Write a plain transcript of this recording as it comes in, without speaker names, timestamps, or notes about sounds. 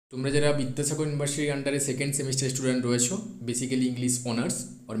তোমরা যারা বিদ্যাসাগর ইউনিভার্সিটির আন্ডারে সেকেন্ড সেমিস্টার স্টুডেন্ট রয়েছো, basically English honours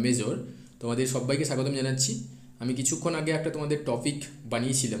or major, তোমাদের সবাইকে স্বাগতম জানাচ্ছি। আমি কিছুক্ষণ আগে একটা তোমাদের টপিক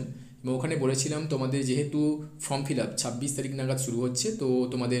বানিয়েছিলাম এবং ওখানে বলেছিলাম তোমাদের যেহেতু ফর্ম ফিল আপ 26 তারিখ নাগাদ শুরু হচ্ছে, তো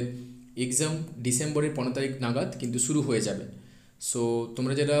তোমাদের এক্সাম ডিসেম্বরের 15 তারিখ নাগাদ কিন্তু শুরু হয়ে যাবে। সো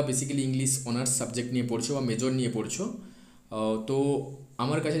তোমরা যারা বেসিক্যালি ইংলিশ অনার্স সাবজেক্ট নিয়ে পড়ছো বা মেজর নিয়ে পড়ছো, তো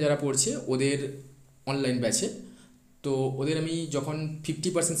আমার কাছে যারা পড়ছে ওদের অনলাইন ব্যাচে, তো ওদের আমি যখন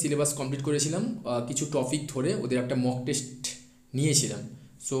 50% সিলেবাস কমপ্লিট করেছিলাম, কিছু টপিক ধরে ওদের একটা মক টেস্ট নিয়েছিলাম।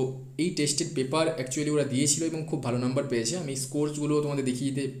 সো এই টেস্টের পেপার অ্যাকচুয়ালি ওরা দিয়েছিল এবং খুব ভালো নাম্বার পেয়েছে। আমি স্কোরসগুলো তোমাদের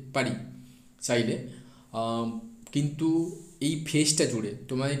দেখিয়ে দিতে পারি চাইলে, কিন্তু এই ফেজটা জুড়ে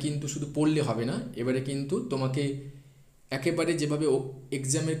তোমাকে কিন্তু শুধু পড়লে হবে না, এবারে কিন্তু তোমাকে একেবারে যেভাবে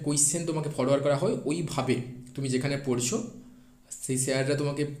এক্সামের কোয়েশ্চেন তোমাকে ফরওয়ার্ড করা হয় ওইভাবে তুমি যেখানে পড়ছো সেই স্যাররা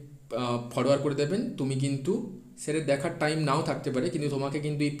তোমাকে ফরওয়ার্ড করে দেবেন। তুমি কিন্তু স্যারের দেখার টাইম নাও থাকতে পারে, কিন্তু তোমাকে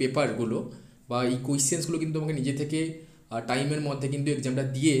কিন্তু এই পেপারগুলো বা এই কোয়েশ্চেন্সগুলো কিন্তু তোমাকে নিজে থেকে টাইমের মধ্যে কিন্তু এক্সামটা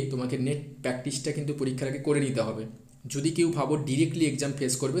দিয়ে তোমাকে নেট প্র্যাকটিসটা কিন্তু পরীক্ষার আগে করে নিতে হবে। যদি কেউ ভাবো ডিরেক্টলি এক্সাম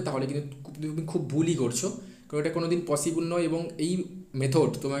ফেস করবে, তাহলে কিন্তু তুমি খুব ভুলই করছো, কারণ এটা কোনো দিন পসিবল নয় এবং এই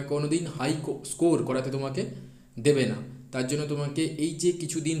মেথড তোমাকে কোনো দিন হাই স্কোর করাতে তোমাকে দেবে না। তার জন্য তোমাকে এই যে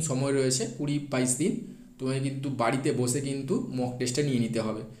কিছু দিন সময় রয়েছে, 20-22 দিন, তোমাকে কিন্তু বাড়িতে বসে কিন্তু মক টেস্টটা নিয়ে নিতে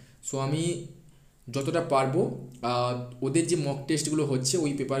হবে। সো আমি যতটা পারবো ওদের যে মক টেস্টগুলো হচ্ছে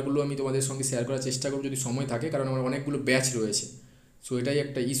ওই পেপারগুলো আমি তোমাদের সঙ্গে শেয়ার করার চেষ্টা করব যদি সময় থাকে, কারণ আমার অনেকগুলো ব্যাচ রয়েছে। সো এটাই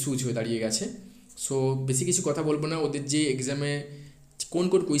একটা ইস্যুজ হয়ে দাঁড়িয়ে গেছে। সো বেশি কিছু কথা বলবো না। ওদের যে এক্সামে কোন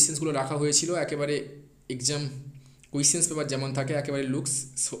কোন কোয়েশ্চেন্সগুলো রাখা হয়েছিল, একেবারে এক্সাম কোয়েশ্চেন্স পেপার যেমন থাকে একেবারে লুকস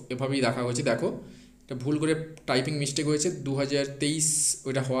এভাবেই রাখা হয়েছে। দেখো, এটা ভুল করে টাইপিং মিস্টেক হয়েছে, 2023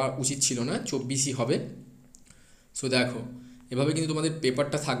 ওইটা হওয়া উচিত ছিল না, 24ই হবে। সো দেখো, এভাবে কিন্তু তোমাদের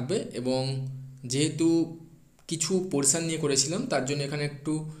পেপারটা থাকবে এবং যেহেতু কিছু পোর্শান নিয়ে করেছিলাম তার জন্য এখানে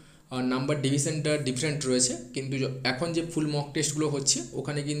একটু নাম্বার ডিভিশনটা ডিফারেন্ট রয়েছে, কিন্তু এখন যে ফুল মক টেস্টগুলো হচ্ছে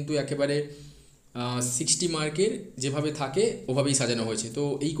ওখানে কিন্তু একেবারে 60 মার্কের যেভাবে থাকে ওভাবেই সাজানো হয়েছে। তো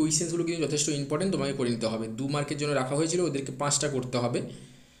এই কোয়েশ্চেন্সগুলো কিন্তু যথেষ্ট ইম্পর্টেন্ট, তোমাকে করে নিতে হবে। 2 মার্কের জন্য রাখা হয়েছিল, ওদেরকে 5টা করতে হবে।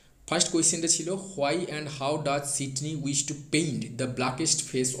 ফার্স্ট কোয়েশ্চেনটা ছিল why and how does Sydney wish to paint the ব্ল্যাকেস্ট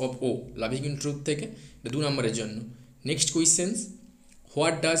face of O, loving in truth থেকে, এটা 2 নম্বরের জন্য। Next questions,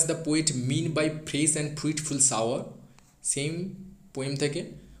 what does the poet mean by fresh and ফ্রুইটফুল sour, same poem থেকে।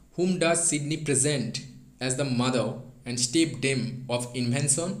 হুম does Sydney present as the mother and step Dame of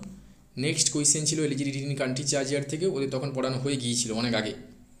invention. Next question ছিল eligibility in country চার্জিয়ার থেকে, ওদের তখন পড়ানো হয়ে গিয়েছিল অনেক আগে।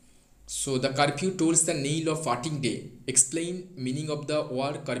 So the curfew tolls the knell of farting day. Explain meaning of the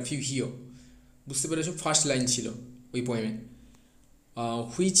word curfew here. বুঝতে পেরেছো, ফার্স্ট লাইন ছিল ওই পোয়েমে।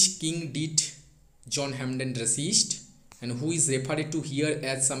 Which king did John হ্যামডেন resist and who is referred to here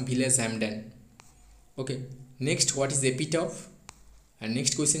as some village Hamden. Okay, next what is epitaph, and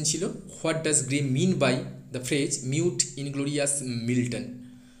next question ছিল what does Gray mean by the phrase mute inglorious Milton.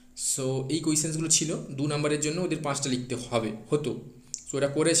 So এই কোয়েশ্চেন্সগুলো ছিল 2 নম্বরের জন্য, ওদের 5টা লিখতে হতো। So ওরা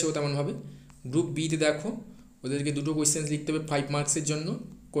করেছেও তেমনভাবে। গ্রুপ বিতে দেখো, ওদেরকে 2টো কোয়েশ্চেন্স লিখতে হবে 5 মার্কসের জন্য।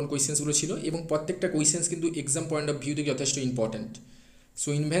 কোন কোয়েশ্চেন্সগুলো ছিল, এবং প্রত্যেকটা কোয়েশ্চেন্স কিন্তু এক্সাম পয়েন্ট অফ ভিউ থেকে যথেষ্ট important. So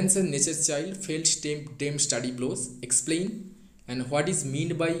invention nature child felt stem Dame study blows, explain and what is mean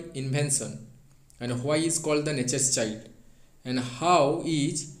by invention and why is called the nature child and how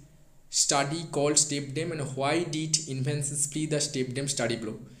is study called step Dame and why did invention স্প্লি the step Dame study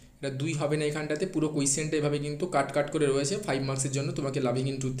blow. এটা 2 হবে না এখানটাতে, পুরো কোয়েশ্চেনটা এভাবে কিন্তু কাট করে রয়েছে। 5 মার্কসের জন্য তোমাকে লাভিং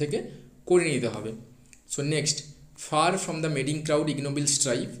ইন ট্রুথ থেকে করে নিতে হবে। So next, far from the মেডিং crowd ইগনোবিল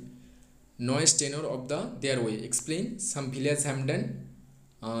strive, noise tenure of the there way, explain some village হ্যামডেন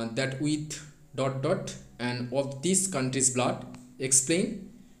that with dot dot and of this countries blood, explain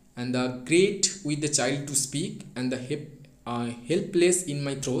and the great with the child to speak and the helpless in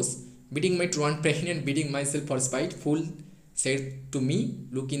my throes, beating my truant pain and beating myself for spite, fool said to me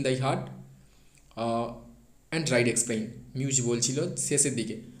look in thy heart and write explain. Muse বলছিল শেষের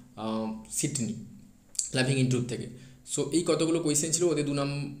দিকে Sydney loving in truth থেকে। So এই কতগুলো question ছিল, ওদের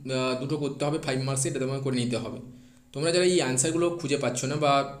দুটো করতে হবে 5 মার্কসে, এটা তোমাকে করে নিতে হবে। তোমরা যারা এই অ্যান্সারগুলো খুঁজে পাচ্ছ না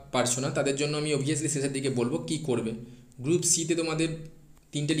বা পারছো না, তাদের জন্য আমি অবভিয়াসলি শেষের দিকে বলবো কী করবে। গ্রুপ সিতে তোমাদের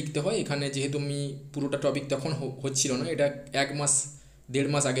 3টে লিখতে হয়। এখানে যেহেতু আমি পুরোটা টপিক তখন হচ্ছিল না, এটা 1-1.5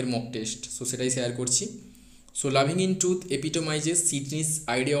 মাস আগের মক টেস্ট, সো সেটাই শেয়ার করছি। So Loving in Truth epitomizes Sydney's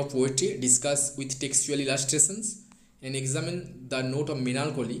idea of poetry, discuss with textual illustrations and examine the note of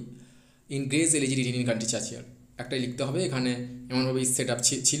melancholy in Gray's elegy written in country churchyard. একটাই লিখতে হবে। এখানে এমনভাবেই সেট আপ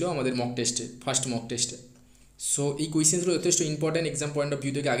ছিল আমাদের mock টেস্টে, ফার্স্ট মক টেস্টে। So এই কোয়েশ্চেন্সগুলো যথেষ্ট important exam point of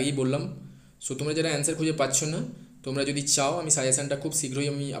view থেকে, আগেই বললাম। সো তোমরা যারা অ্যান্সার খুঁজে পাচ্ছ না, তোমরা যদি চাও আমি সাজেশানটা খুব শীঘ্রই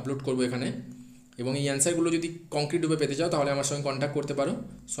আমি আপলোড করবো এখানে, এবং এই অ্যান্সারগুলো যদি কংক্রিট রূপে পেতে চাও তাহলে আমার সঙ্গে কন্ট্যাক্ট করতে পারো।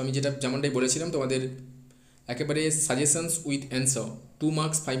 সো আমি যেমনটাই বলেছিলাম তোমাদের একেবারে suggestions with answer 2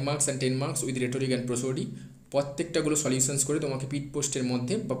 marks 5 marks and 10 marks with rhetoric and প্রোসোডি প্রত্যেকটাগুলো solutions করে তোমাকে পিট পোস্টের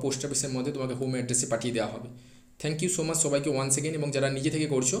মধ্যে বা পোস্ট অফিসের মধ্যে তোমাকে হোম অ্যাড্রেসে পাঠিয়ে দেওয়া হবে। থ্যাংক ইউ সো মাচ সবাইকে ওয়ান্স এগেন। এবং যারা নিজে থেকে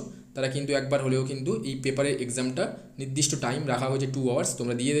করছো তারা কিন্তু একবার হলেও কিন্তু এই পেপারের এক্সামটা নির্দিষ্ট টাইম রাখা হয়েছে 2 আওয়ার্স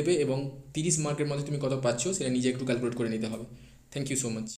তোমরা দিয়ে দেবে এবং 30 মার্কের মধ্যে তুমি কত পাচ্ছ সেটা নিজে একটু ক্যালকুলেট করে নিতে হবে। Thank you so much.